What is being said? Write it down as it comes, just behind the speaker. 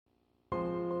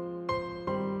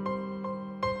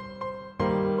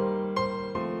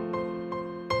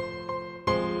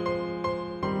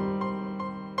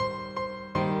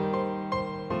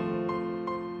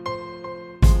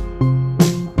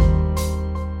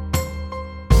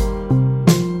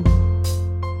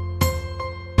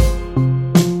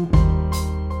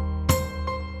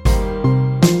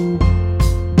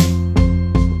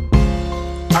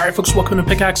Alright folks, welcome to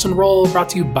Pickaxe and Roll, brought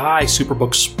to you by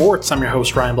Superbook Sports. I'm your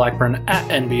host Ryan Blackburn at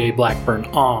NBA Blackburn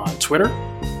on Twitter.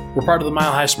 We're part of the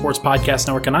Mile High Sports Podcast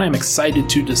Network, and I am excited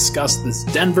to discuss this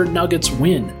Denver Nuggets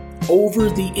win over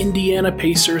the Indiana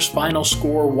Pacers. Final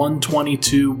score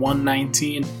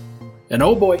 122-119. And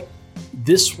oh boy,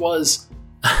 this was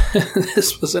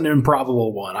an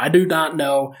improbable one. I do not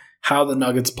know how the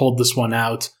Nuggets pulled this one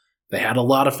out. They had a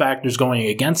lot of factors going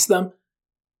against them.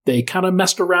 They kind of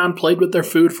messed around, played with their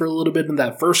food for a little bit in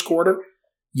that first quarter.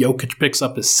 Jokić picks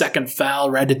up his second foul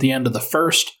right at the end of the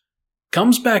first.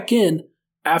 Comes back in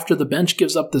after the bench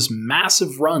gives up this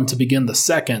massive run to begin the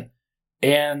second.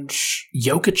 And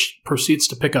Jokić proceeds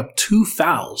to pick up two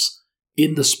fouls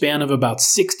in the span of about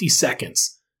 60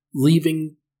 seconds,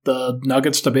 leaving the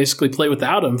Nuggets to basically play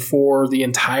without him for the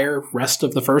entire rest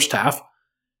of the first half.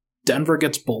 Denver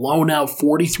gets blown out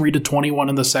 43-21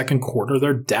 in the second quarter.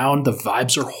 They're down. The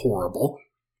vibes are horrible.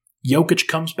 Jokić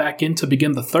comes back in to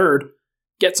begin the third,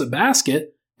 gets a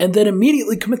basket, and then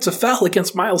immediately commits a foul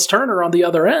against Miles Turner on the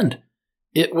other end.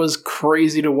 It was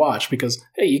crazy to watch because,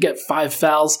 hey, you get 5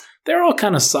 fouls. They're all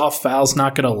kind of soft fouls,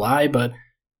 not going to lie, but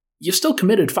you still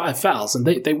committed 5 fouls, and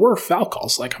they were foul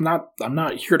calls. Like, I'm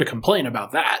not here to complain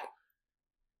about that.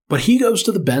 But he goes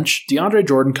to the bench. DeAndre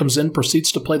Jordan comes in, proceeds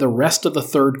to play the rest of the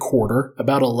third quarter,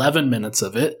 about 11 minutes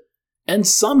of it, and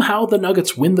somehow the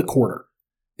Nuggets win the quarter.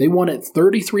 They won it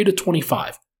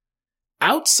 33-25.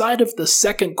 Outside of the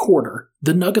second quarter,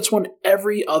 the Nuggets won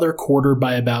every other quarter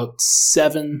by about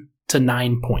 7 to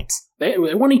 9 points. They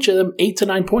won each of them 8 to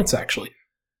 9 points, actually.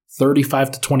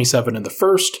 35-27 in the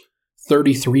first,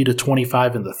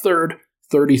 33-25 in the third,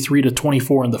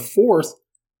 33-24 in the fourth.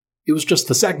 It was just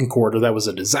the second quarter that was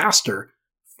a disaster,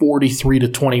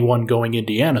 43-21 going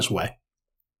Indiana's way.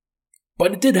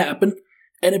 But it did happen,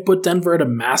 and it put Denver at a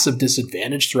massive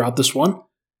disadvantage throughout this one,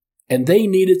 and they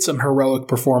needed some heroic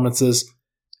performances.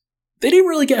 They didn't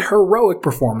really get heroic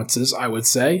performances, I would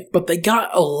say, but they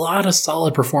got a lot of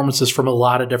solid performances from a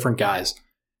lot of different guys.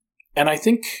 And I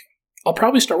think I'll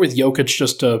probably start with Jokić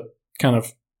just to kind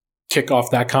of kick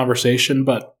off that conversation,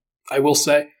 but I will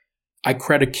say I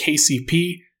credit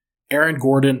KCP, Aaron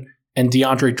Gordon, and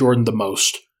DeAndre Jordan the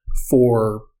most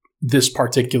for this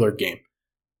particular game.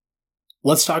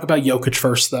 Let's talk about Jokić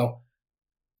first, though.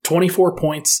 24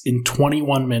 points in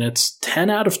 21 minutes, 10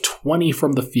 out of 20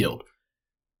 from the field.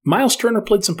 Miles Turner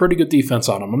played some pretty good defense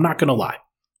on him, I'm not going to lie.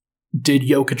 Did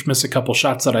Jokić miss a couple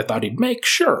shots that I thought he'd make?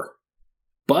 Sure.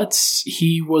 But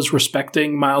he was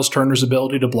respecting Miles Turner's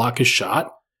ability to block his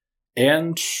shot,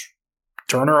 and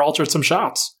Turner altered some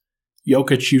shots.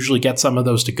 Jokić usually gets some of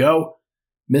those to go,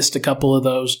 missed a couple of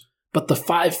those, but the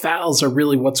 5 fouls are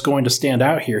really what's going to stand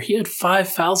out here. He had 5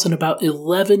 fouls in about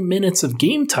 11 minutes of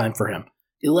game time for him.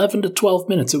 11 to 12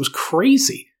 minutes. It was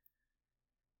crazy.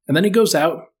 And then he goes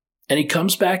out, and he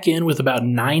comes back in with about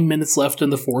 9 minutes left in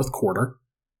the fourth quarter,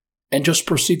 and just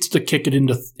proceeds to kick it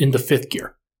into fifth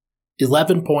gear.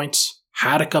 11 points,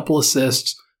 had a couple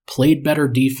assists, played better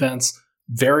defense,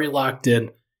 very locked in.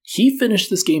 He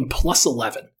finished this game plus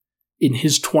 11. In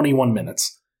his 21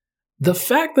 minutes. The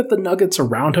fact that the Nuggets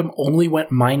around him only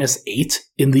went minus 8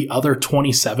 in the other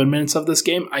 27 minutes of this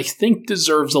game, I think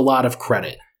deserves a lot of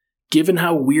credit. Given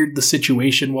how weird the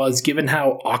situation was, given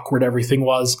how awkward everything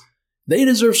was, they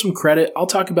deserve some credit. I'll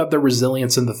talk about their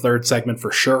resilience in the third segment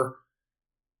for sure.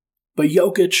 But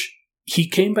Jokić, he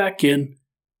came back in,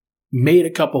 made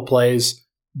a couple plays,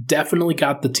 definitely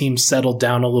got the team settled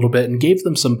down a little bit, and gave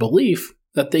them some belief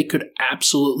that they could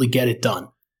absolutely get it done.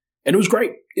 And it was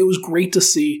great. It was great to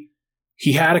see.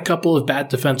 He had a couple of bad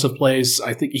defensive plays.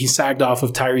 I think he sagged off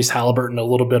of Tyrese Halliburton a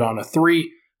little bit on a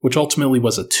 3, which ultimately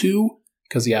was a 2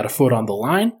 because he had a foot on the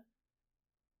line.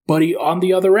 But he, on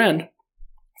the other end,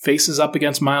 faces up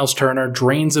against Miles Turner,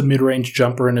 drains a mid-range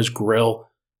jumper in his grill,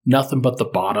 nothing but the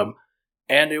bottom.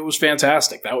 And it was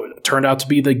fantastic. That turned out to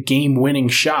be the game-winning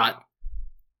shot,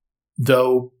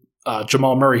 though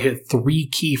Jamal Murray hit 3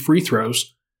 key free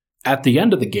throws at the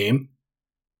end of the game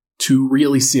to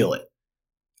really seal it.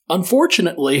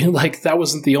 Unfortunately, that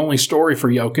wasn't the only story for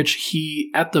Jokić.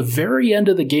 He, at the very end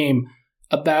of the game,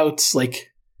 about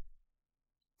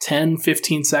 10,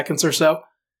 15 seconds or so,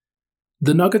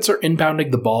 the Nuggets are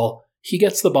inbounding the ball. He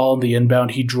gets the ball in the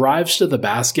inbound. He drives to the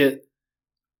basket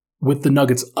with the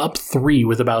Nuggets up 3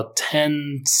 with about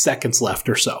 10 seconds left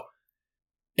or so.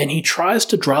 And he tries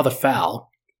to draw the foul,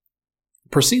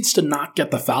 proceeds to not get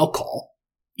the foul call.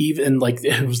 Even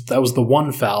that was the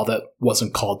one foul that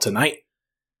wasn't called tonight.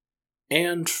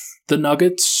 And the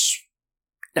Nuggets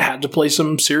had to play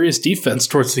some serious defense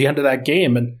towards the end of that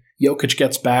game. And Jokić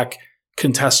gets back,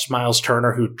 contests Miles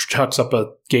Turner, who chucks up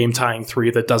a game-tying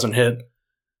 3 that doesn't hit.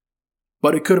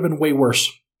 but it could have been way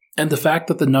worse. And the fact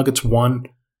that the Nuggets won,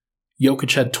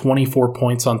 Jokić had 24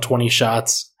 points on 20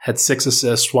 shots, had 6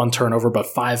 assists, 1 turnover, but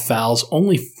 5 fouls,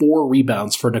 only 4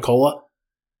 rebounds for Nikola.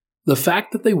 The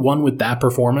fact that they won with that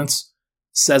performance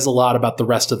says a lot about the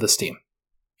rest of this team.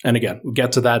 And again, we'll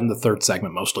get to that in the third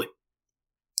segment mostly.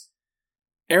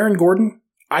 Aaron Gordon,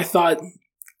 I thought,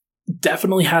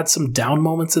 definitely had some down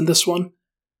moments in this one,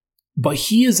 but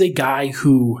he is a guy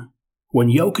who, when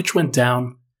Jokić went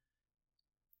down,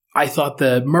 I thought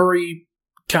that Murray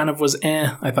kind of was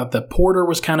I thought that Porter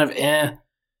was kind of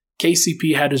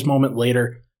KCP had his moment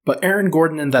later, but Aaron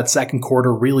Gordon in that second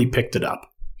quarter really picked it up.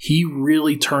 He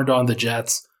really turned on the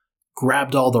Jets,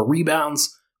 grabbed all the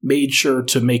rebounds, made sure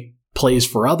to make plays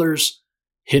for others,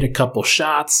 hit a couple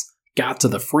shots, got to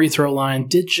the free throw line,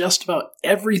 did just about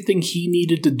everything he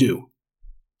needed to do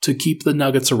to keep the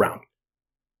Nuggets around.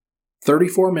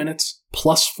 34 minutes,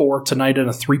 plus 4 tonight in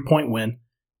a 3-point win,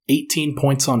 18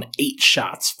 points on 8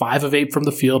 shots, 5 of 8 from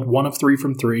the field, 1 of 3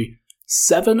 from 3,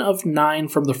 7 of 9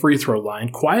 from the free throw line.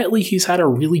 Quietly, he's had a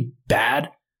really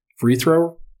bad free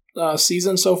throw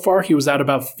season so far. He was at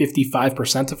about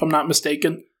 55%, if I'm not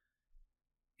mistaken.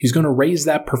 He's going to raise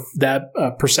that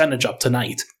percentage up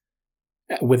tonight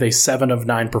with a 7 of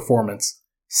 9 performance.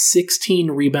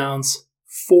 16 rebounds,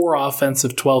 4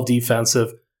 offensive, 12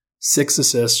 defensive, 6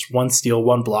 assists, 1 steal,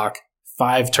 1 block,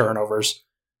 5 turnovers.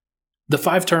 The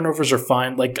 5 turnovers are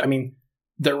fine.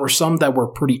 There were some that were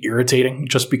pretty irritating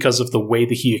just because of the way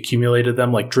that he accumulated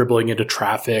them, like dribbling into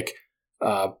traffic,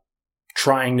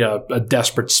 trying a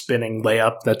desperate spinning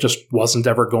layup that just wasn't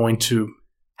ever going to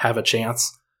have a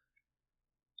chance.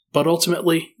 But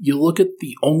ultimately, you look at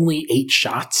the only 8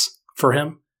 shots for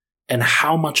him and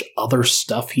how much other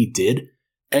stuff he did,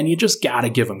 and you just gotta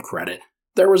give him credit.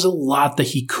 There was a lot that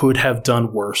he could have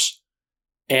done worse.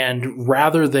 And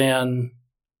rather than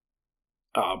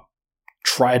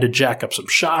try to jack up some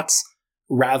shots,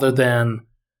 rather than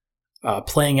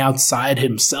playing outside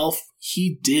himself,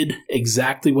 he did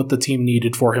exactly what the team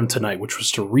needed for him tonight, which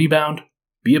was to rebound,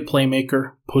 be a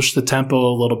playmaker, push the tempo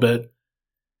a little bit,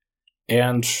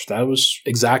 and that was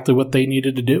exactly what they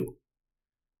needed to do.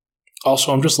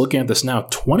 Also, I'm just looking at this now.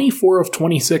 24 of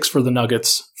 26 for the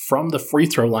Nuggets from the free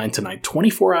throw line tonight.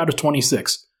 24 out of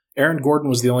 26. Aaron Gordon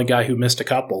was the only guy who missed a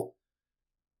couple.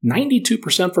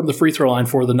 92% from the free throw line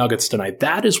for the Nuggets tonight.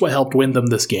 That is what helped win them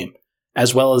this game,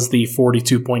 as well as the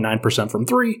 42.9% from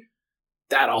 3.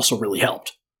 That also really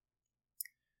helped.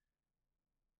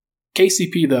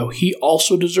 KCP, though, he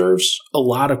also deserves a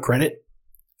lot of credit.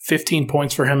 15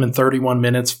 points for him in 31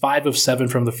 minutes, 5 of 7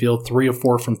 from the field, 3 of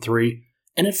 4 from 3.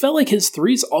 And it felt like his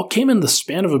threes all came in the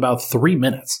span of about 3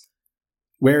 minutes,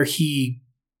 where the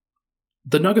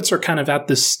Nuggets are kind of at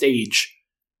this stage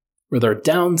where they're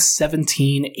down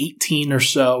 17, 18 or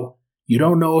so. You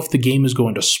don't know if the game is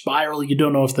going to spiral. You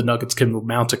don't know if the Nuggets can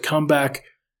mount a comeback.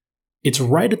 It's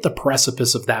right at the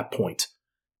precipice of that point.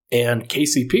 And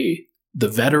KCP, the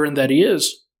veteran that he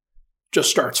is, just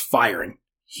starts firing.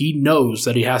 He knows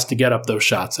that he has to get up those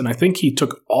shots. And I think he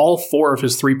took all 4 of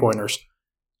his three-pointers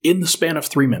in the span of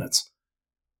 3 minutes.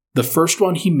 The first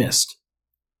one he missed.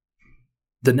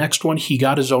 The next one he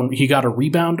got a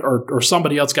rebound, or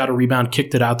somebody else got a rebound,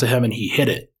 kicked it out to him, and he hit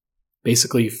it.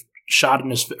 Basically,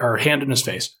 hand in his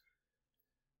face.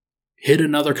 Hit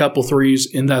another couple threes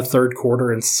in that third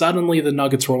quarter, and suddenly the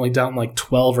Nuggets were only down like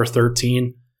 12 or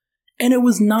 13, and it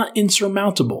was not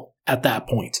insurmountable at that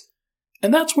point.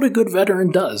 And that's what a good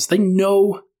veteran does. They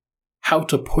know how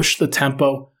to push the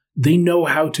tempo. They know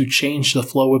how to change the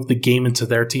flow of the game into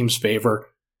their team's favor.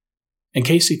 And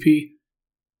KCP,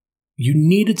 you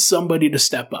needed somebody to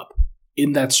step up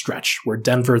in that stretch where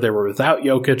Denver, they were without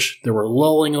Jokić. They were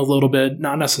lulling a little bit,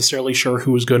 not necessarily sure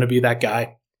who was going to be that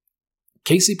guy.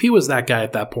 KCP was that guy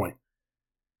at that point.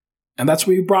 And that's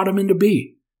what you brought him in to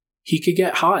be. He could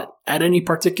get hot at any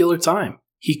particular time.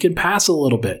 He can pass a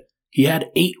little bit. He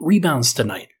had 8 rebounds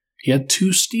tonight. He had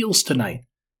 2 steals tonight.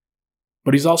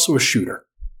 But he's also a shooter.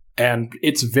 And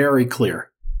it's very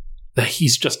clear that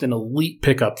he's just an elite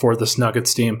pickup for this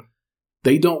Nuggets team.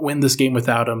 They don't win this game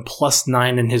without him.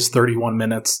 +9 in his 31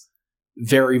 minutes.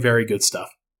 Very, very good stuff.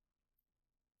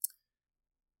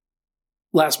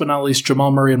 Last but not least,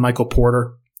 Jamal Murray and Michael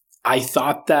Porter. I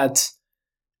thought that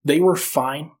they were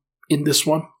fine in this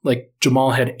one. Like,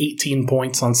 Jamal had 18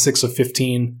 points on 6 of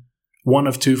 15, 1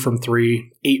 of 2 from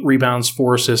 3, 8 rebounds,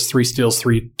 4 assists, 3 steals,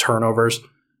 3 turnovers,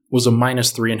 was a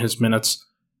 -3 in his minutes.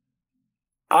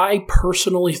 I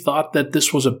personally thought that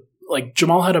this was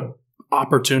Jamal had an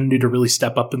opportunity to really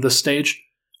step up in this stage.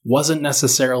 Wasn't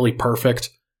necessarily perfect,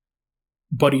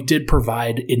 but he did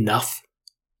provide enough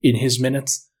in his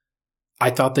minutes. I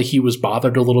thought that he was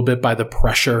bothered a little bit by the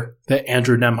pressure that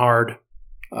Andrew Nembhard,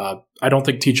 I don't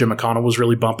think TJ McConnell was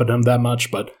really bumping him that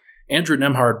much, but Andrew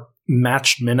Nembhard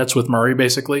matched minutes with Murray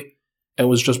basically and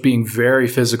was just being very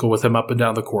physical with him up and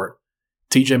down the court.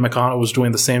 TJ McConnell was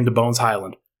doing the same to Bones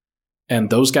Highland. And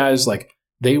those guys, like,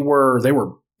 they were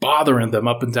bothering them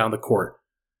up and down the court.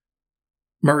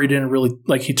 Murray didn't really,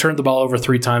 like, he turned the ball over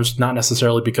 3 times, not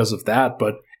necessarily because of that,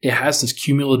 but it has this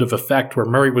cumulative effect where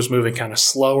Murray was moving kind of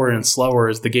slower and slower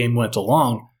as the game went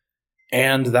along.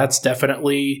 And that's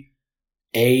definitely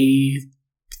a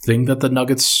thing that the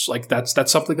Nuggets, like,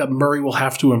 that's something that Murray will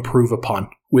have to improve upon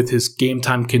with his game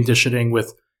time conditioning,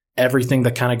 with everything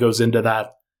that kind of goes into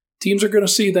that. Teams are going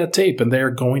to see that tape, and they're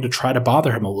going to try to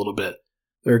bother him a little bit.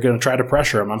 They're going to try to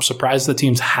pressure him. I'm surprised the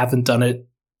teams haven't done it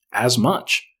as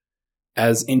much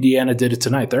as Indiana did it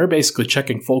tonight. They're basically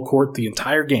checking full court the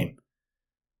entire game.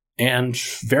 And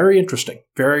very interesting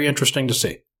to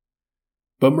see.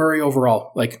 But Murray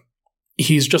overall, like,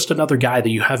 he's just another guy that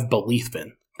you have belief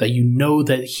in, that you know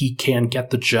that he can get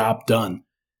the job done.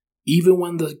 Even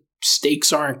when the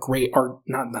stakes aren't great, or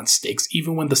not stakes,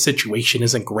 even when the situation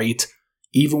isn't great,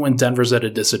 even when Denver's at a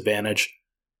disadvantage.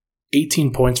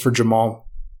 18 points for Jamal,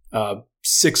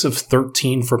 6 of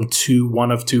 13 from 2,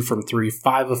 1 of 2 from 3,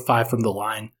 5 of 5 from the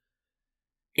line.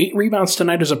 8 rebounds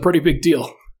tonight is a pretty big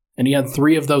deal. And he had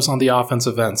 3 of those on the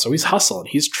offensive end. So he's hustling.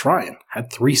 He's trying.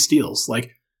 Had 3 steals.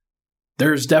 Like,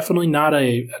 there's definitely not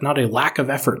a lack of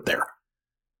effort there.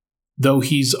 Though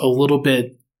he's a little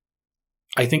bit,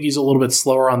 I think he's a little bit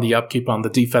slower on the upkeep on the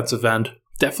defensive end.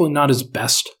 Definitely not his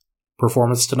best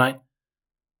performance tonight.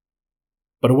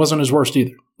 But it wasn't his worst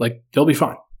either. Like, he'll be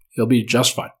fine. He'll be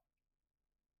just fine.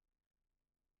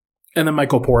 And then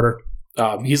Michael Porter,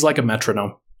 he's like a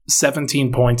metronome.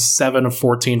 17 points, 7 of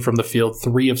 14 from the field,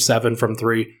 3 of 7 from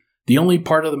 3. The only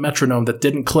part of the metronome that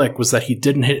didn't click was that he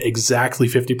didn't hit exactly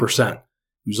 50%.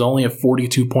 He was only at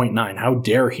 42.9. How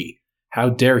dare he? How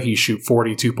dare he shoot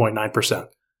 42.9%?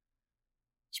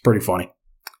 It's pretty funny.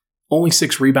 Only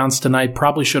 6 rebounds tonight.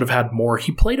 Probably should have had more.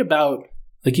 He played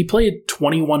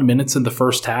 21 minutes in the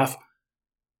first half.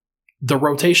 The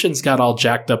rotations got all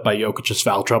jacked up by Jokic's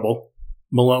foul trouble.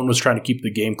 Malone was trying to keep the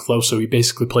game close, so he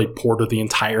basically played Porter the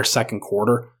entire second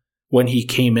quarter when he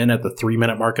came in at the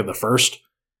 3-minute mark of the first.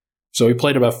 So he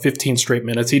played about 15 straight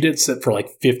minutes. He did sit for like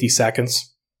 50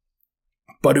 seconds.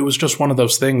 But it was just one of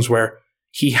those things where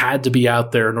he had to be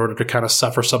out there in order to kind of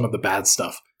suffer some of the bad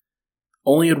stuff.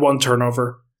 Only had 1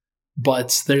 turnover,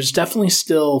 but there's definitely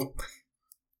still,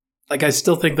 like, I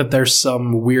still think that there's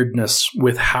some weirdness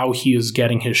with how he is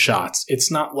getting his shots. It's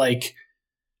not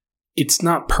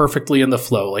perfectly in the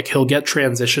flow. Like, he'll get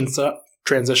transition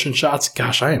shots.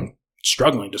 Gosh, I am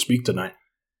struggling to speak tonight.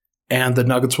 And the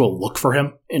Nuggets will look for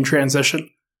him in transition.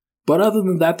 But other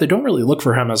than that, they don't really look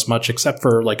for him as much, except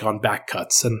for, like, on back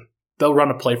cuts. And they'll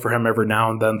run a play for him every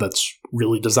now and then that's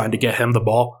really designed to get him the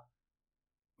ball.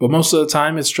 But most of the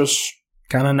time, it's just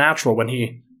kind of natural when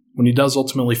he does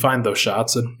ultimately find those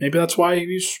shots. And maybe that's why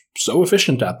he's so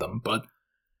efficient at them. But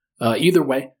either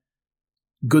way,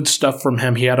 good stuff from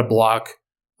him. He had a block,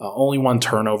 only 1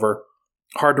 turnover.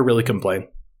 Hard to really complain.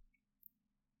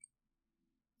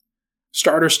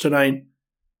 Starters tonight,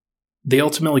 they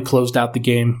ultimately closed out the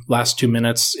game last 2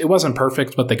 minutes. It wasn't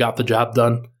perfect, but they got the job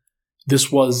done.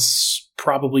 This was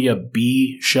probably a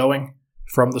B showing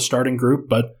from the starting group,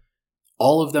 but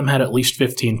all of them had at least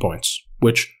 15 points,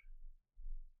 which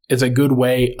is a good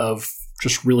way of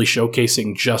just really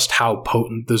showcasing just how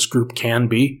potent this group can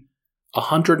be.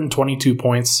 122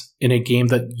 points in a game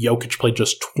that Jokić played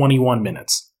just 21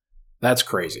 minutes. That's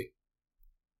crazy.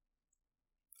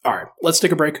 All right, let's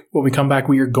take a break. When we come back,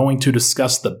 we are going to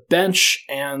discuss the bench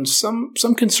and some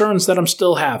concerns that I'm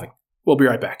still having. We'll be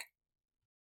right back.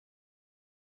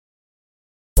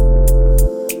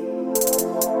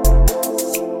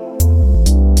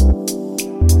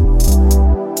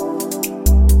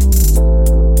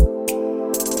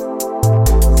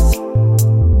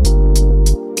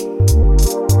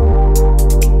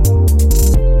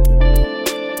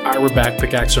 We're back.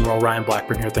 Pickaxe and Roll. Ryan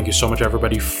Blackburn here. Thank you so much,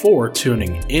 everybody, for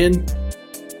tuning in.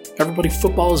 Everybody,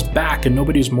 football is back, and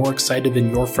nobody's more excited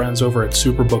than your friends over at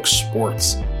Superbook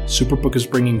Sports. Superbook is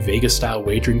bringing Vegas-style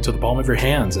wagering to the palm of your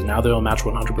hands, and now they'll match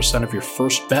 100% of your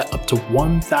first bet up to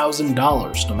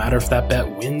 $1,000, no matter if that bet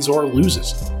wins or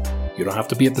loses. You don't have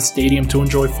to be at the stadium to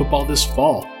enjoy football this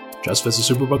fall. Just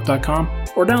visit Superbook.com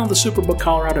or download the Superbook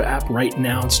Colorado app right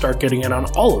now and start getting in on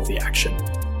all of the action.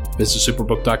 Visit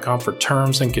Superbook.com for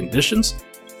terms and conditions.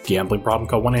 Gambling problem,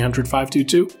 call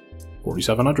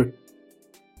 1-800-522-4700.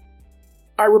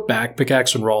 All right, we're back.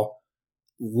 Pickaxe and Roll.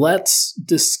 Let's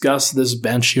discuss this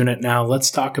bench unit now. Let's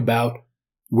talk about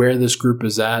where this group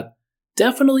is at.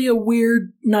 Definitely a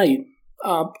weird night.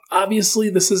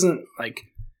 Obviously, this isn't like...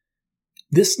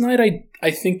 This night,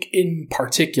 I think in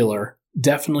particular,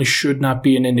 definitely should not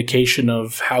be an indication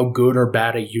of how good or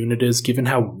bad a unit is, given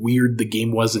how weird the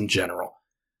game was in general.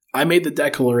 I made the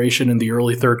declaration in the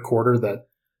early third quarter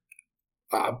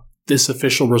that this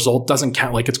official result doesn't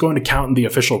count. Like, it's going to count in the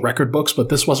official record books, but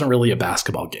this wasn't really a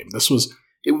basketball game.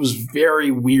 It was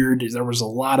very weird. There was a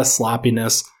lot of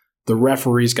sloppiness. The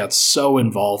referees got so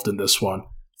involved in this one.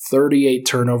 38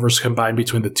 turnovers combined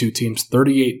between the two teams,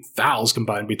 38 fouls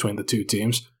combined between the two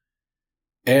teams,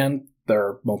 and there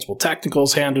are multiple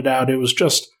technicals handed out. It was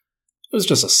just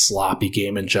a sloppy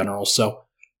game in general. So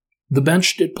the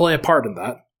bench did play a part in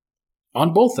that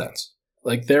on both ends.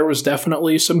 Like, there was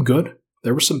definitely some good,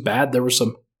 there was some bad, there was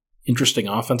some interesting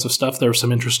offensive stuff, there was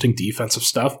some interesting defensive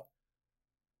stuff.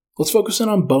 Let's focus in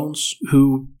on Bones,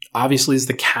 who obviously is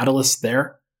the catalyst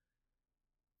there.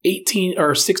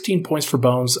 16 points for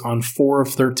Bones on 4 of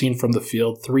 13 from the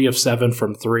field, 3 of 7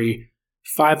 from 3,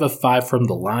 5 of 5 from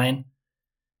the line.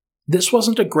 This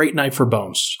wasn't a great night for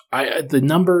Bones. The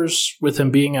numbers with him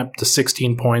being up to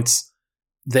 16 points,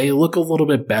 they look a little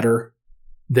bit better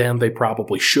than they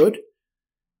probably should.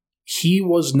 He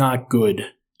was not good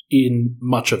in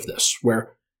much of this,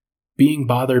 where being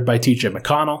bothered by TJ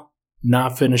McConnell,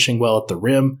 not finishing well at the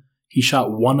rim, he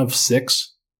shot 1 of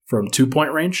 6 from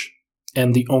 2-point range.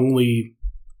 And the only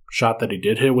shot that he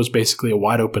did hit was basically a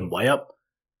wide-open layup.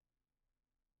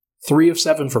 3 of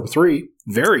 7 from 3,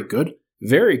 very good.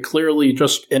 Very clearly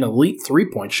just an elite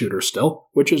 3-point shooter still,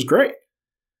 which is great.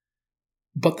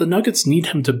 But the Nuggets need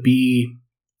him to be...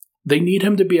 They need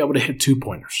him to be able to hit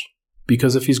 2-pointers.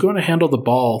 Because if he's going to handle the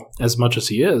ball as much as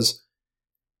he is,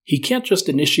 he can't just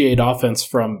initiate offense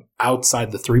from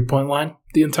outside the 3-point line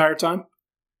the entire time,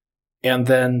 and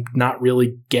then not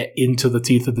really get into the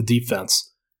teeth of the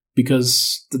defense,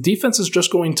 because the defense is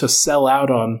just going to sell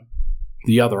out on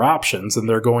the other options, and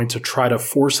they're going to try to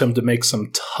force him to make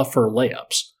some tougher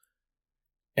layups.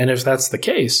 And if that's the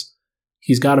case,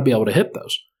 he's got to be able to hit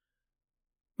those.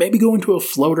 Maybe going to a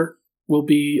floater will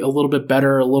be a little bit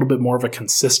better, a little bit more of a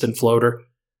consistent floater.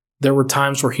 There were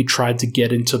times where he tried to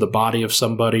get into the body of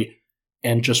somebody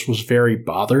and just was very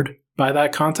bothered by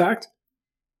that contact.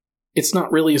 It's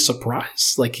not really a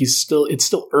surprise. Like, it's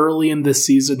still early in this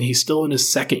season. He's still in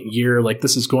his second year. Like,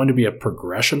 this is going to be a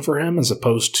progression for him as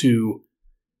opposed to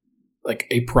like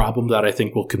a problem that I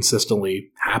think will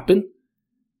consistently happen.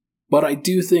 But I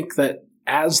do think that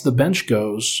as the bench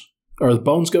goes, or the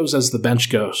Bones goes as the bench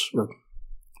goes, or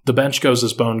the bench goes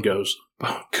as Bone goes.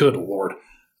 Oh, good Lord.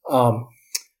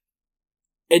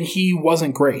 And he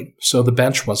wasn't great, so the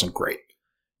bench wasn't great.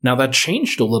 Now, that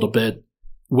changed a little bit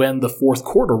when the fourth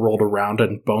quarter rolled around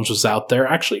and Bones was out there.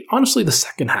 Actually, honestly, the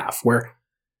second half, where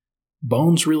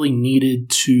Bones really needed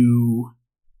to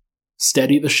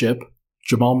steady the ship.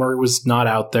 Jamal Murray was not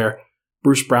out there.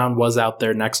 Bruce Brown was out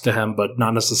there next to him, but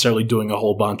not necessarily doing a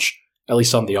whole bunch, at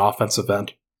least on the offensive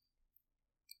end.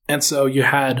 And so you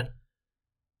had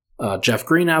Jeff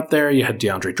Green out there, you had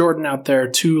DeAndre Jordan out there,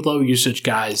 2 low-usage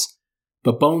guys,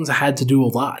 but Bones had to do a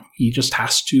lot. He just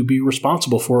has to be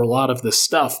responsible for a lot of this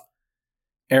stuff.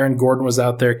 Aaron Gordon was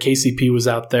out there, KCP was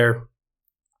out there,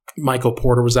 Michael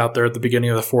Porter was out there at the beginning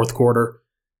of the fourth quarter,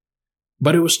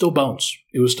 but it was still Bones.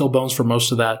 It was still Bones for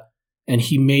most of that, and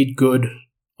he made good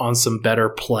on some better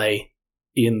play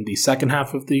in the second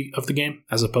half of the game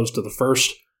as opposed to the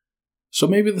first. So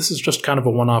maybe this is just kind of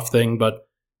a one-off thing, but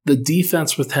the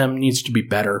defense with him needs to be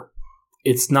better.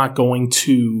 It's not going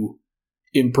to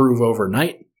improve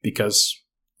overnight because,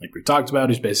 like we talked about,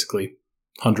 he's basically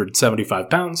 175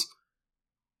 pounds.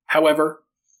 However,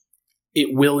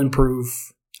 it will improve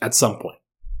at some point.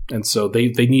 And so they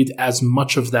need as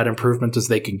much of that improvement as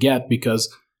they can get,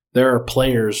 because there are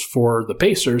players for the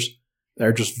Pacers that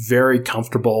are just very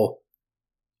comfortable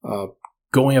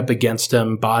going up against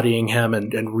him, bodying him,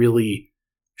 and really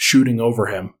shooting over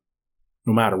him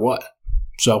no matter what.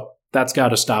 So that's got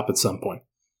to stop at some point.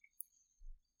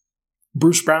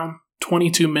 Bruce Brown,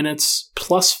 22 minutes,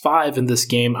 +5 in this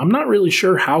game. I'm not really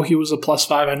sure how he was a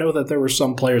 +5. I know that there were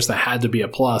some players that had to be a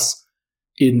plus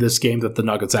in this game that the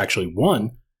Nuggets actually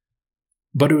won.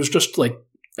 But it was just like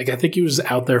I think he was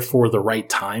out there for the right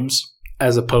times,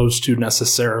 as opposed to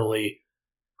necessarily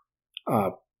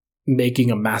making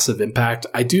a massive impact.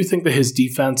 I do think that his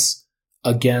defense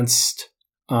against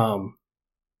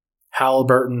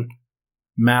Halliburton,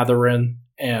 Mathurin,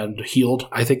 and Hield,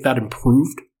 I think that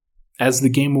improved as the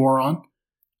game wore on.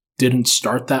 Didn't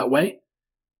start that way.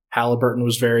 Halliburton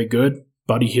was very good.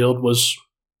 Buddy Hield was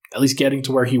at least getting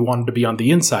to where he wanted to be on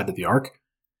the inside of the arc.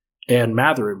 And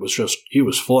Mathurin he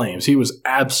was flames. He was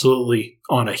absolutely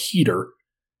on a heater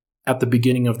at the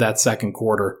beginning of that second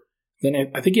quarter.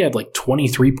 Then I think he had like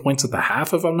 23 points at the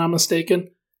half, if I'm not mistaken.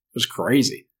 It was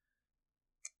crazy.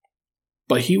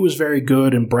 But he was very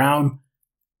good, and Brown,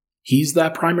 he's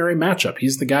that primary matchup.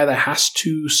 He's the guy that has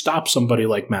to stop somebody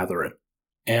like Mathurin.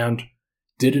 And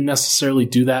didn't necessarily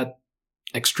do that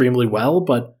extremely well,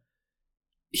 but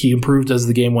he improved as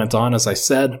the game went on, as I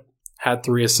said, had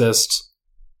 3 assists.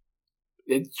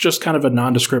 It's just kind of a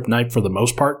nondescript night for the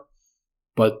most part,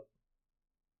 but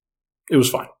it was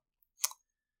fine.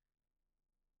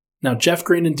 Now, Jeff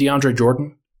Green and DeAndre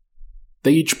Jordan,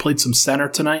 they each played some center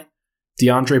tonight.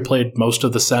 DeAndre played most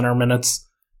of the center minutes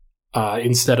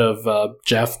instead of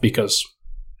Jeff because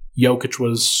Jokić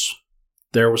was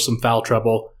there with some foul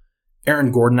trouble.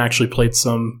 Aaron Gordon actually played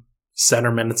some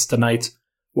center minutes tonight.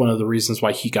 One of the reasons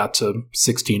why he got to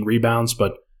 16 rebounds.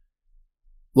 But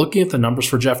looking at the numbers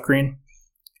for Jeff Green,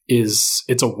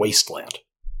 it's a wasteland.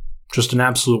 Just an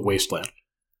absolute wasteland.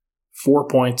 4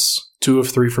 points, 2 of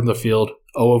 3 from the field,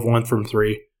 0 of 1 from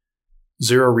 3,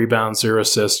 0 rebounds, 0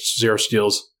 assists, 0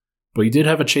 steals. But he did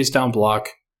have a chase down block,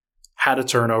 had a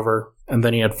turnover, and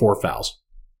then he had 4 fouls.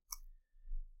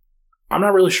 I'm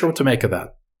not really sure what to make of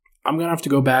that. I'm going to have to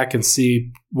go back and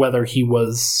see whether he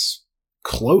was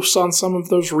close on some of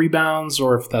those rebounds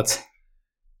or if that's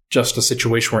just a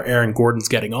situation where Aaron Gordon's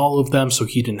getting all of them, so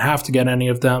he didn't have to get any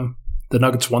of them. The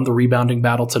Nuggets won the rebounding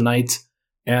battle tonight,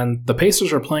 and the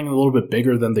Pacers are playing a little bit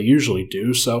bigger than they usually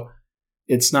do, so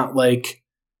it's not like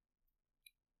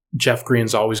Jeff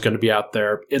Green's always going to be out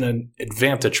there in an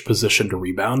advantage position to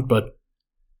rebound, but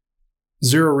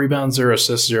 0 rebounds, 0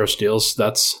 assists, 0 steals,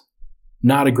 that's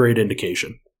not a great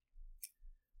indication.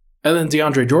 And then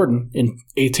DeAndre Jordan, in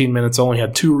 18 minutes, only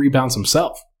had 2 rebounds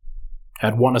himself.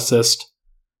 Had 1 assist,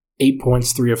 8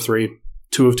 points, 3 of 3,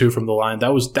 2 of 2 from the line.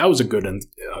 That was a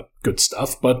good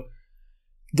stuff, but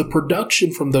the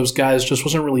production from those guys just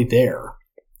wasn't really there.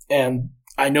 And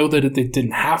I know that it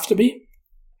didn't have to be.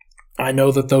 I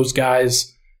know that those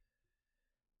guys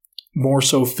more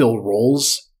so fill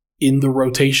roles in the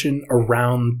rotation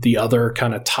around the other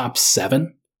kind of top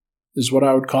 7, is what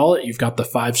I would call it. You've got the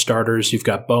 5 starters, you've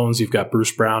got Bones, you've got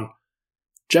Bruce Brown.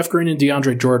 Jeff Green and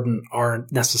DeAndre Jordan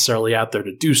aren't necessarily out there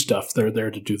to do stuff. They're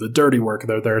there to do the dirty work.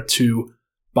 They're there to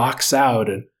box out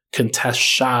and contest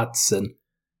shots and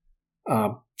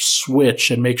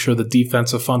switch and make sure the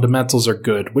defensive fundamentals are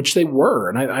good, which they were.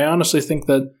 And I honestly think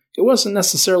that it wasn't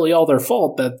necessarily all their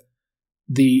fault that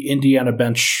the Indiana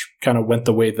bench kind of went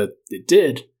the way that it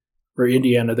did. For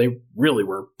Indiana, they really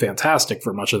were fantastic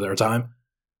for much of their time.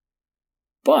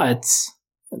 But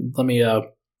let me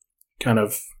kind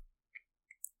of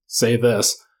say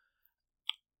this.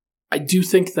 I do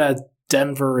think that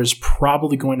Denver is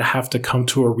probably going to have to come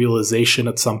to a realization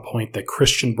at some point that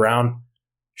Christian Brown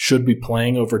should be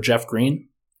playing over Jeff Green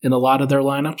in a lot of their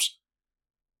lineups.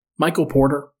 Michael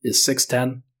Porter is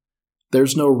 6'10".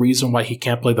 There's no reason why he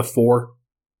can't play the 4.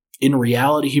 In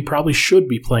reality, he probably should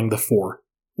be playing the 4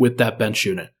 with that bench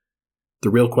unit. The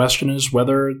real question is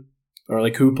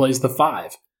who plays the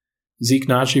 5. Zeke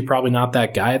Naji, probably not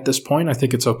that guy at this point. I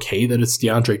think it's okay that it's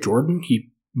DeAndre Jordan.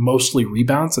 He mostly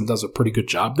rebounds and does a pretty good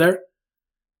job there.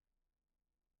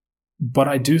 But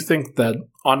I do think that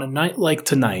on a night like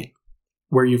tonight,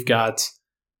 where you've got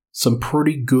some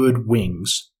pretty good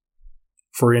wings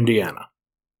for Indiana,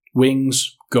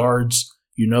 wings, guards,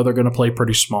 they're going to play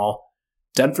pretty small.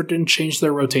 Denver didn't change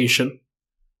their rotation.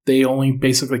 They only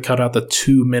basically cut out the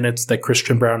 2 minutes that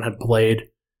Christian Brown had played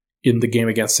in the game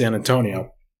against San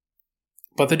Antonio.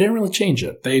 But they didn't really change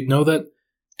it. They know that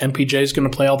MPJ is going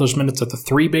to play all those minutes at the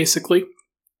 3, basically,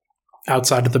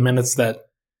 outside of the minutes that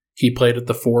he played at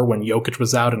the 4 when Jokić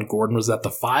was out and Gordon was at the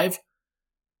 5.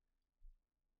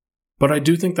 But I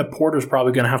do think that Porter's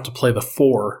probably going to have to play the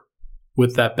 4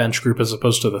 with that bench group as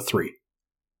opposed to the 3.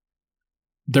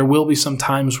 There will be some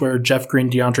times where Jeff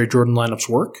Green, DeAndre Jordan lineups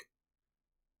work,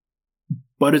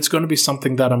 but it's going to be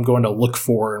something that I'm going to look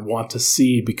for and want to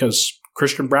see because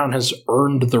Christian Brown has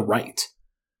earned the right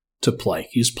to play.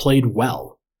 He's played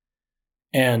well.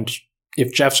 And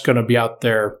if Jeff's going to be out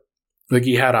there, like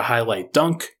he had a highlight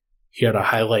dunk, he had a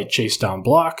highlight chase down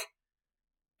block,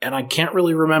 and I can't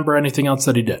really remember anything else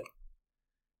that he did.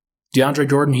 DeAndre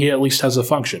Jordan, he at least has a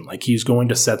function. Like he's going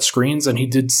to set screens, and he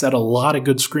did set a lot of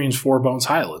good screens for Bones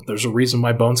Highland. There's a reason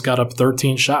why Bones got up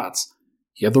 13 shots.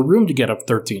 He had the room to get up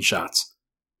 13 shots.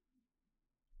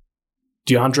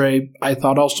 DeAndre, I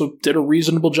thought, also did a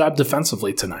reasonable job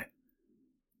defensively tonight.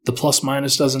 The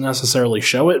plus-minus doesn't necessarily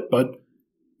show it, but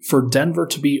for Denver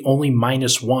to be only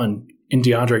 -1 in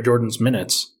DeAndre Jordan's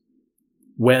minutes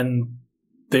when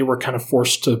they were kind of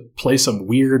forced to play some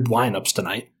weird lineups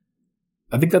tonight.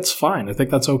 I think that's fine. I think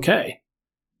that's okay.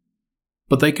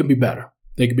 But they could be better.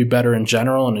 They could be better in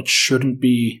general, and it shouldn't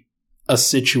be a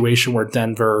situation where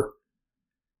Denver,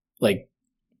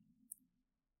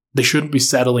 they shouldn't be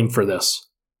settling for this,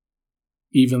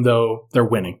 even though they're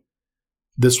winning.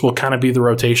 This will kind of be the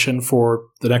rotation for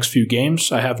the next few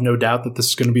games. I have no doubt that this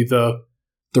is going to be the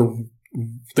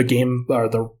game or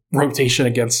the rotation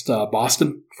against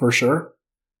Boston for sure.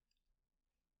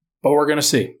 But we're going to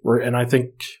see. And I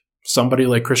think somebody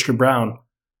like Christian Braun,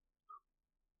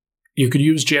 you could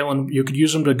use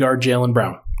him to guard Jaylen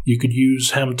Brown. You could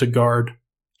use him to guard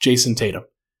Jason Tatum.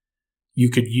 You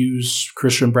could use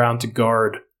Christian Braun to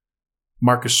guard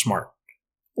Marcus Smart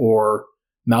or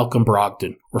Malcolm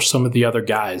Brogdon or some of the other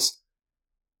guys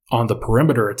on the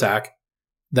perimeter attack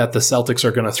that the Celtics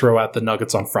are going to throw at the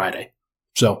Nuggets on Friday.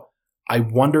 So I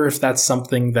wonder if that's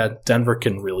something that Denver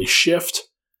can really shift.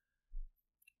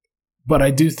 But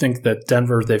I do think that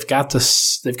Denver, they've got to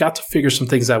figure some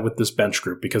things out with this bench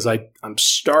group, because I'm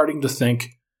starting to think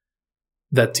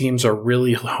that teams are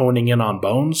really honing in on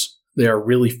Bones. They are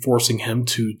really forcing him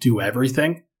to do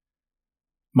everything.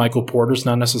 Michael Porter's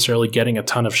not necessarily getting a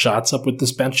ton of shots up with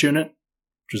this bench unit,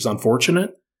 which is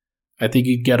unfortunate. I think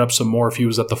he'd get up some more if he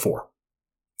was at the 4.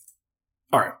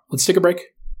 All right, let's take a break.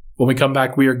 When we come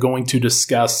back, we are going to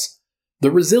discuss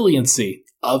the resiliency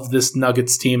of this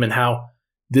Nuggets team and how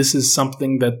this is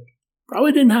something that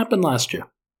probably didn't happen last year.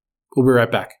 We'll be right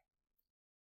back.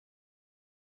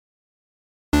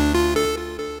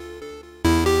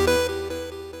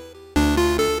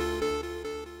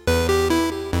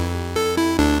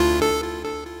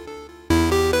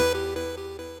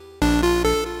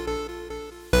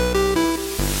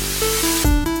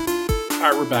 All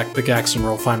right, we're back. Pickaxe and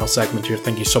Roll, final segment here.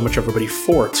 Thank you so much, everybody,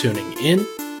 for tuning in.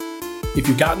 If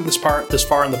you've gotten this far in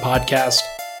the podcast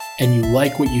and you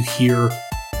like what you hear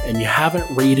and you haven't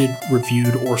rated,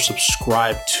 reviewed, or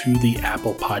subscribed to the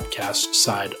Apple Podcast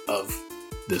side of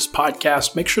this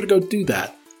podcast, make sure to go do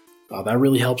that. That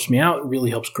really helps me out. It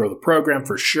really helps grow the program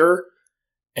for sure.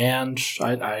 And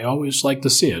I always like to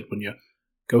see it when you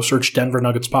go search Denver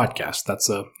Nuggets Podcast. It's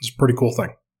a pretty cool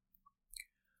thing.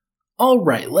 All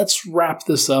right, let's wrap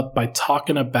this up by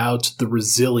talking about the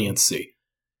resiliency.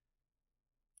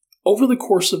 Over the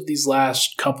course of these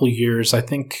last couple of years, I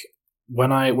think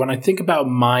when I think about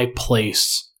my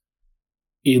place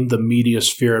in the media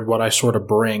sphere and what I sort of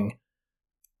bring,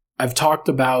 I've talked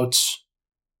about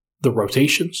the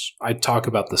rotations. I talk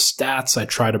about the stats. I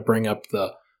try to bring up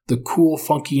the cool,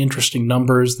 funky, interesting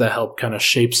numbers that help kind of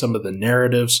shape some of the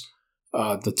narratives.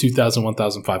 The 2,000,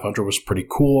 1,500 was pretty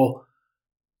cool.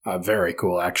 Very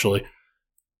cool, actually.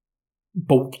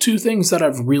 But two things that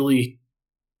I've really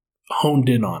honed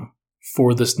in on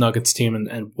for this Nuggets team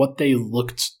and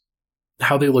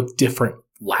how they looked different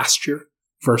last year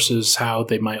versus how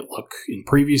they might look in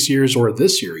previous years or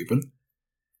this year even,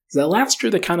 is that last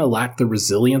year they kind of lacked the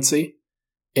resiliency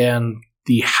and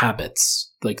the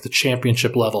habits, like the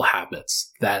championship level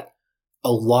habits that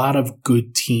a lot of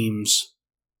good teams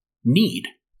need.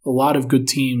 A lot of good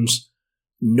teams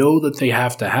know that they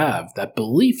have to have that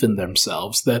belief in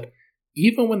themselves that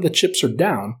even when the chips are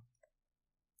down,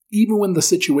 even when the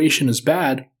situation is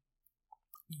bad,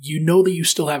 you know that you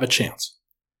still have a chance.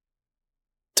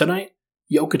 Tonight,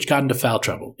 Jokić got into foul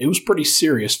trouble. It was pretty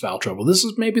serious foul trouble. This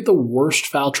is maybe the worst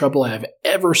foul trouble I have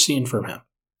ever seen from him.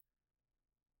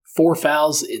 4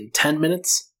 fouls in 10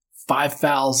 minutes, 5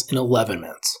 fouls in 11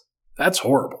 minutes. That's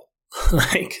horrible.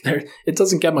 It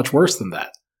doesn't get much worse than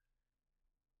that.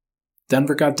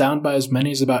 Denver got down by as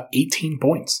many as about 18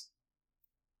 points.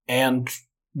 And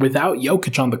without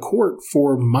Jokić on the court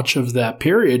for much of that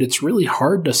period, it's really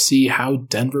hard to see how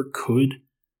Denver could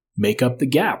make up the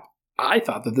gap. I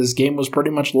thought that this game was pretty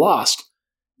much lost.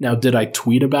 Now, did I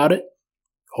tweet about it,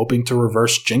 hoping to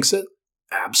reverse jinx it?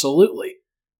 Absolutely.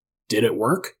 Did it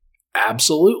work?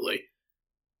 Absolutely.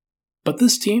 But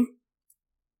this team,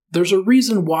 there's a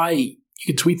reason why you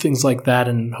can tweet things like that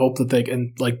and hope that they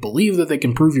can, believe that they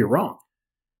can prove you wrong.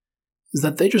 Is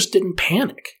that they just didn't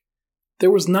panic.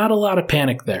 There was not a lot of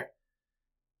panic there.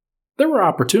 There were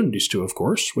opportunities to, of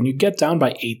course. When you get down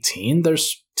by 18,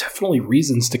 there's definitely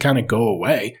reasons to kind of go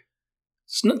away.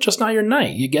 It's just not your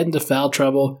night. You get into foul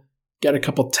trouble, get a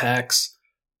couple techs.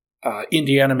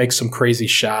 Indiana makes some crazy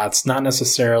shots. Not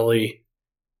necessarily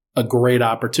a great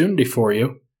opportunity for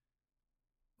you.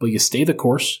 But you stay the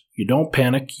course. You don't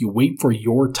panic. You wait for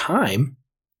your time.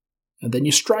 And then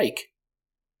you strike.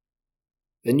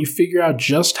 Then you figure out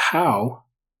just how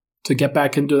to get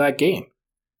back into that game.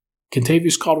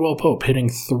 Kentavious Caldwell-Pope hitting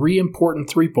 3 important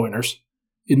three-pointers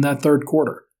in that third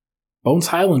quarter. Bones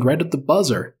Highland right at the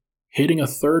buzzer, hitting a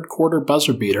third quarter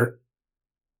buzzer beater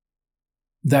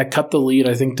that cut the lead,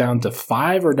 I think, down to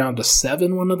 5 or down to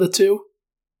 7, one of the two.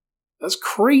 That's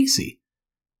crazy.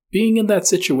 Being in that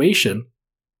situation,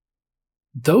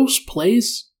 those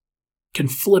plays can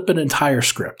flip an entire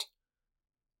script.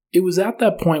 It was at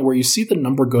that point where you see the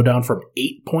number go down from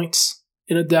 8 points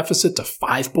in a deficit to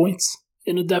 5 points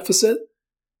in a deficit.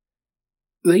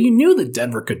 That you knew that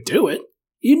Denver could do it.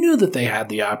 You knew that they had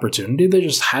the opportunity. They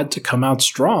just had to come out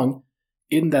strong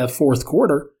in that fourth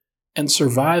quarter and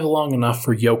survive long enough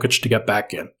for Jokić to get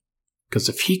back in. Because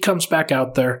if he comes back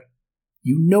out there,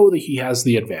 you know that he has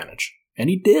the advantage. And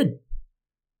he did.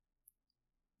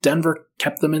 Denver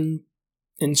kept them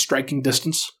in striking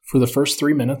distance for the first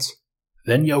 3 minutes.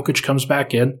 Then Jokić comes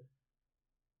back in,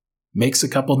 makes a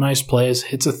couple nice plays,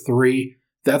 hits a three.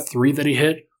 That three that he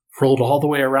hit rolled all the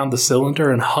way around the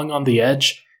cylinder and hung on the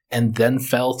edge and then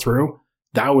fell through.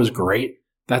 That was great.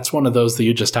 That's one of those that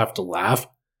you just have to laugh.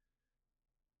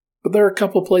 But there are a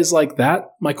couple plays like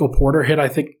that. Michael Porter hit, I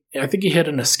think he hit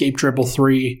an escape dribble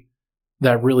three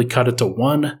that really cut it to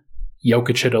 1.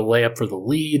 Jokić hit a layup for the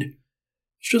lead.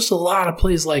 It's just a lot of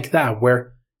plays like that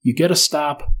where you get a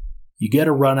stop, you get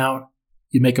a run out,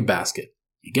 you make a basket.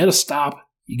 You get a stop,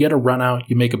 you get a run out,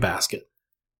 you make a basket.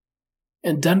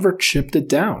 And Denver chipped it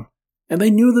down. And they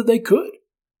knew that they could.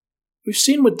 We've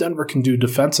seen what Denver can do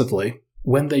defensively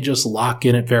when they just lock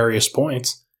in at various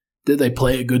points. Did they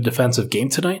play a good defensive game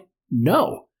tonight?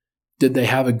 No. Did they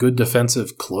have a good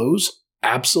defensive close?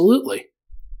 Absolutely.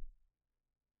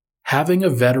 Having a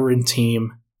veteran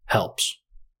team helps.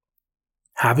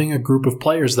 Having a group of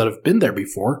players that have been there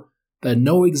before, that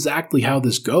know exactly how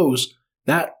this goes,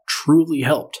 that truly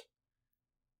helped.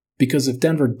 Because if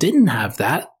Denver didn't have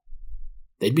that,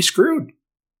 they'd be screwed.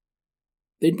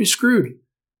 They'd be screwed.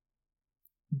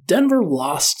 Denver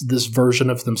lost this version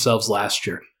of themselves last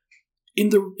year. In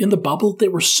the bubble, they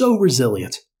were so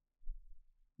resilient.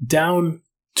 Down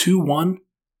 2-1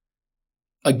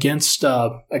 against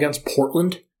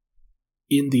Portland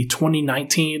in the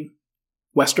 2019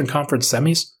 Western Conference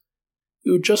semis,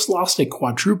 you just lost a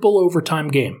quadruple overtime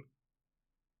game.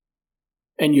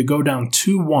 And you go down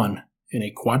 2-1 in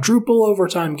a quadruple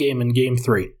overtime game in Game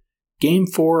 3. Game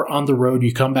 4 on the road,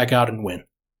 you come back out and win.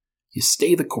 You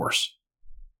stay the course.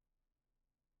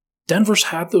 Denver's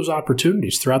had those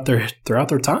opportunities throughout their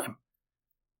time.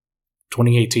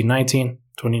 2018-19,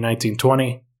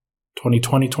 2019-20,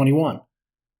 2020-21.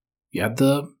 You had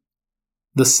the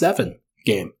 7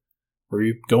 game where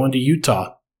you go into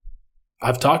Utah.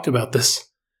 I've talked about this.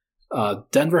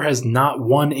 Denver has not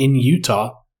won in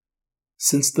Utah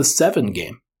since the 7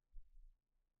 game.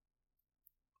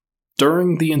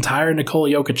 During the entire Nikola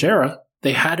Jokić era,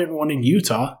 they hadn't won in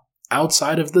Utah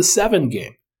outside of the 7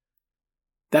 game.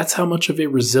 That's how much of a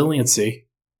resiliency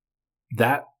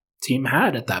that team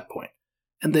had at that point.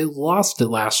 And they lost it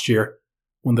last year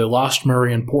when they lost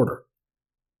Murray and Porter.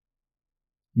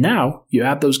 Now, you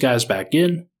add those guys back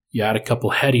in, you add a couple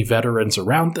heady veterans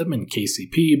around them in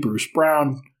KCP, Bruce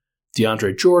Brown,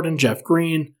 DeAndre Jordan, Jeff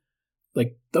Green.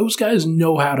 Like, those guys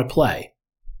know how to play.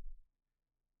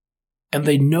 And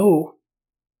they know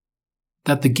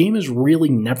that the game is really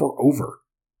never over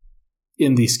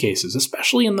in these cases,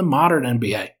 especially in the modern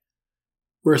NBA,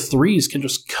 where threes can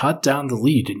just cut down the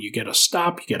lead and you get a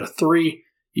stop, you get a three,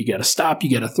 you get a stop, you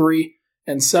get a three,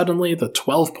 and suddenly the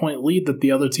 12-point lead that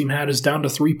the other team had is down to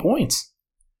 3 points.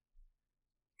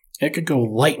 It could go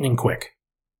lightning quick.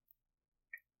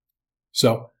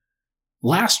 So,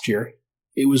 last year,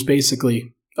 it was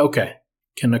basically, okay,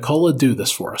 can Nikola do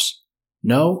this for us?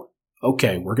 No?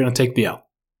 Okay, we're going to take the L.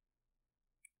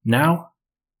 Now,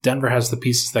 Denver has the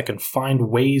pieces that can find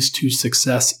ways to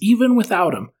success even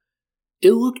without him.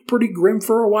 It looked pretty grim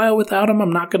for a while without him,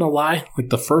 I'm not going to lie. Like,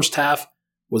 the first half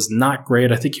was not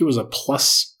great. I think he was a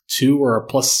 +2 or a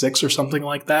 +6 or something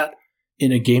like that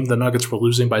in a game the Nuggets were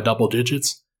losing by double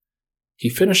digits. He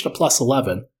finished a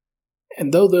 +11,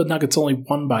 and though the Nuggets only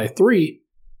won by 3,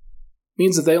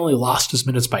 means that they only lost his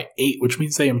minutes by 8, which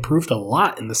means they improved a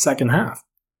lot in the second half.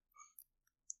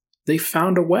 They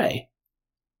found a way.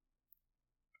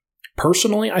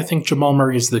 Personally, I think Jamal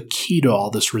Murray is the key to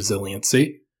all this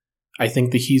resiliency. I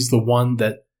think that he's the one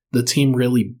that the team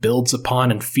really builds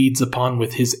upon and feeds upon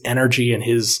with his energy and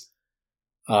his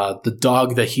the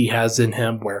dog that he has in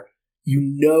him, where you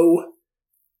know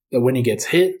that when he gets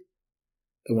hit,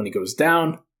 that when he goes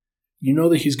down, you know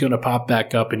that he's going to pop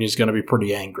back up and he's going to be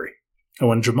pretty angry. And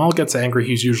when Jamal gets angry,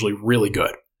 he's usually really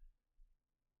good.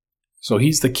 So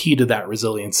he's the key to that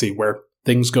resiliency, where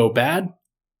things go bad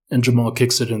and Jamal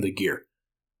kicks it into gear.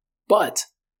 But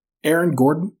Aaron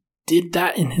Gordon did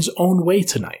that in his own way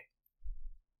tonight.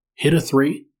 hit a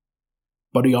three,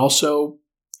 but he also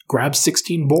grabbed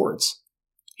 16 boards.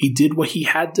 He did what he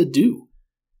had to do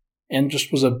and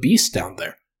just was a beast down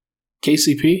there.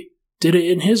 KCP did it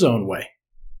in his own way.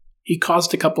 He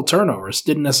caused a couple turnovers,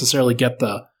 didn't necessarily get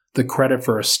the credit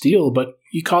for a steal, but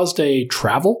he caused a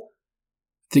travel.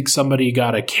 I think somebody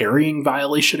got a carrying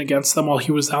violation against them while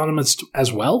he was on him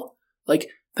as well. Like,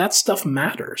 that stuff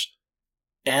matters.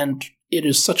 And it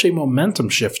is such a momentum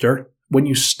shifter when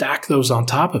you stack those on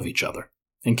top of each other.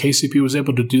 And KCP was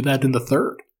able to do that in the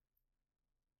third.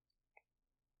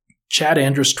 Chad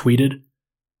Andrus tweeted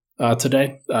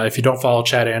today. If you don't follow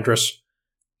Chad Andrus,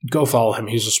 go follow him.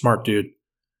 He's a smart dude.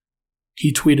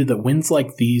 He tweeted that wins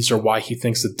like these are why he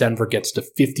thinks that Denver gets to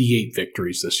 58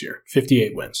 victories this year.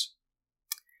 58 wins.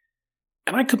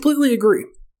 And I completely agree.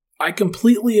 I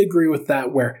completely agree with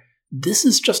that, where this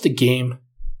is just a game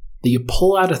that you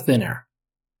pull out of thin air.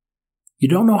 You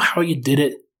don't know how you did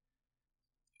it.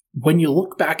 When you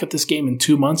look back at this game in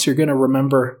 2 months, you're going to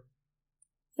remember,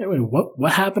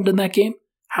 what happened in that game?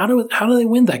 How do they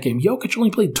win that game? Jokić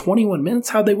only played 21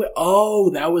 minutes. How'd they win? Oh,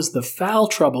 that was the foul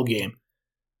trouble game.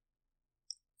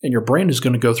 And your brain is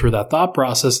going to go through that thought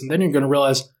process, and then you're going to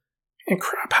realize, man,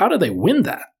 crap, how did they win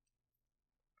that?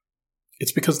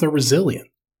 It's because they're resilient.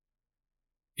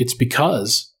 It's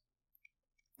because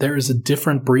there is a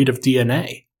different breed of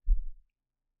DNA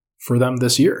for them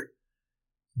this year.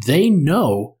 They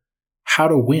know how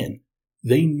to win.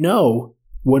 They know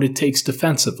what it takes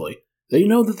defensively. They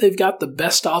know that they've got the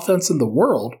best offense in the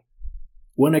world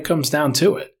when it comes down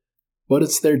to it. But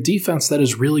it's their defense that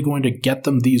is really going to get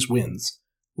them these wins,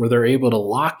 where they're able to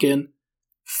lock in,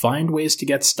 find ways to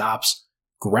get stops,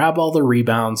 grab all the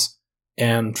rebounds,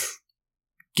 and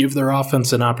give their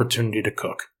offense an opportunity to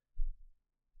cook.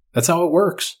 That's how it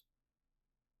works.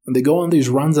 And they go on these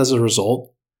runs as a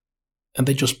result, and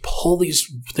they just pull these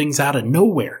things out of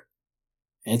nowhere.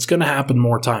 And it's going to happen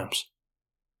more times.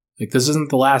 Like, this isn't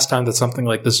the last time that something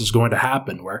like this is going to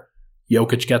happen, where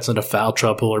Jokić gets into foul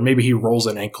trouble, or maybe he rolls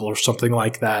an ankle or something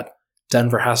like that.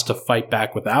 Denver has to fight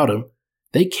back without him.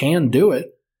 They can do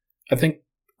it. I think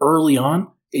early on,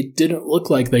 it didn't look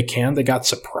like they can. They got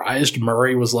surprised.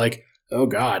 Murray was like, oh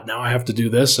God, now I have to do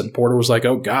this. And Porter was like,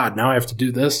 oh God, now I have to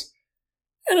do this.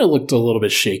 And it looked a little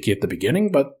bit shaky at the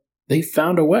beginning, but they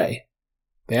found a way.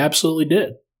 They absolutely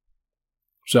did.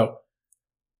 So,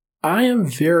 I am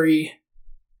very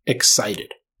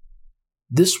excited.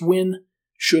 This win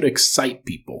should excite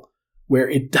people, where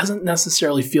it doesn't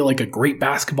necessarily feel like a great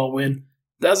basketball win.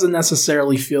 Doesn't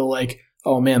necessarily feel like,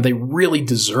 oh man, they really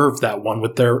deserve that one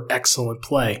with their excellent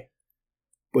play.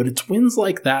 But it's wins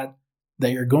like that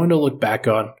you're going to look back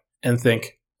on and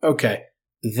think, okay,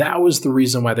 that was the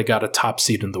reason why they got a top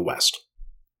seed in the West.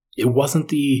 It wasn't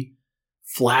the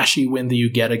flashy win that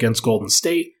you get against Golden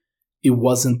State. It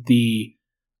wasn't the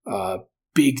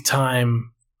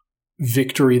big-time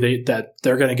victory that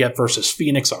they're going to get versus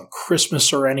Phoenix on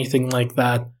Christmas or anything like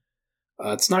that.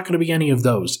 It's not going to be any of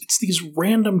those. It's these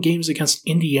random games against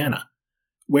Indiana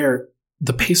where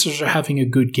the Pacers are having a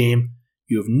good game.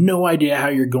 You have no idea how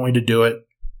you're going to do it,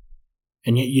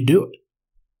 and yet you do it.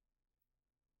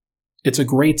 It's a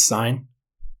great sign,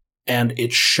 and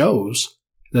it shows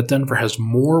that Denver has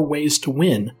more ways to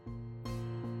win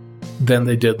than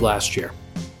they did last year.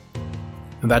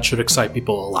 And that should excite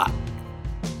people a lot.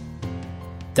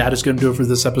 That is going to do it for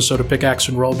this episode of Pickaxe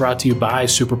and Roll, brought to you by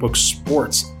Superbook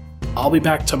Sports. I'll be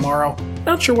back tomorrow.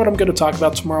 Not sure what I'm going to talk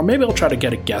about tomorrow. Maybe I'll try to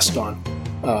get a guest on.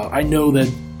 I know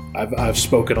that I've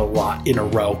spoken a lot in a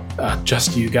row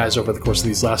just to you guys over the course of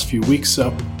these last few weeks,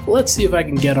 so let's see if I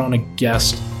can get on a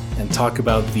guest and talk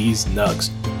about these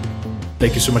Nugs.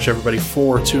 Thank you so much, everybody,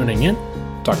 for tuning in.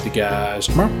 Talk to you guys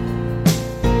tomorrow.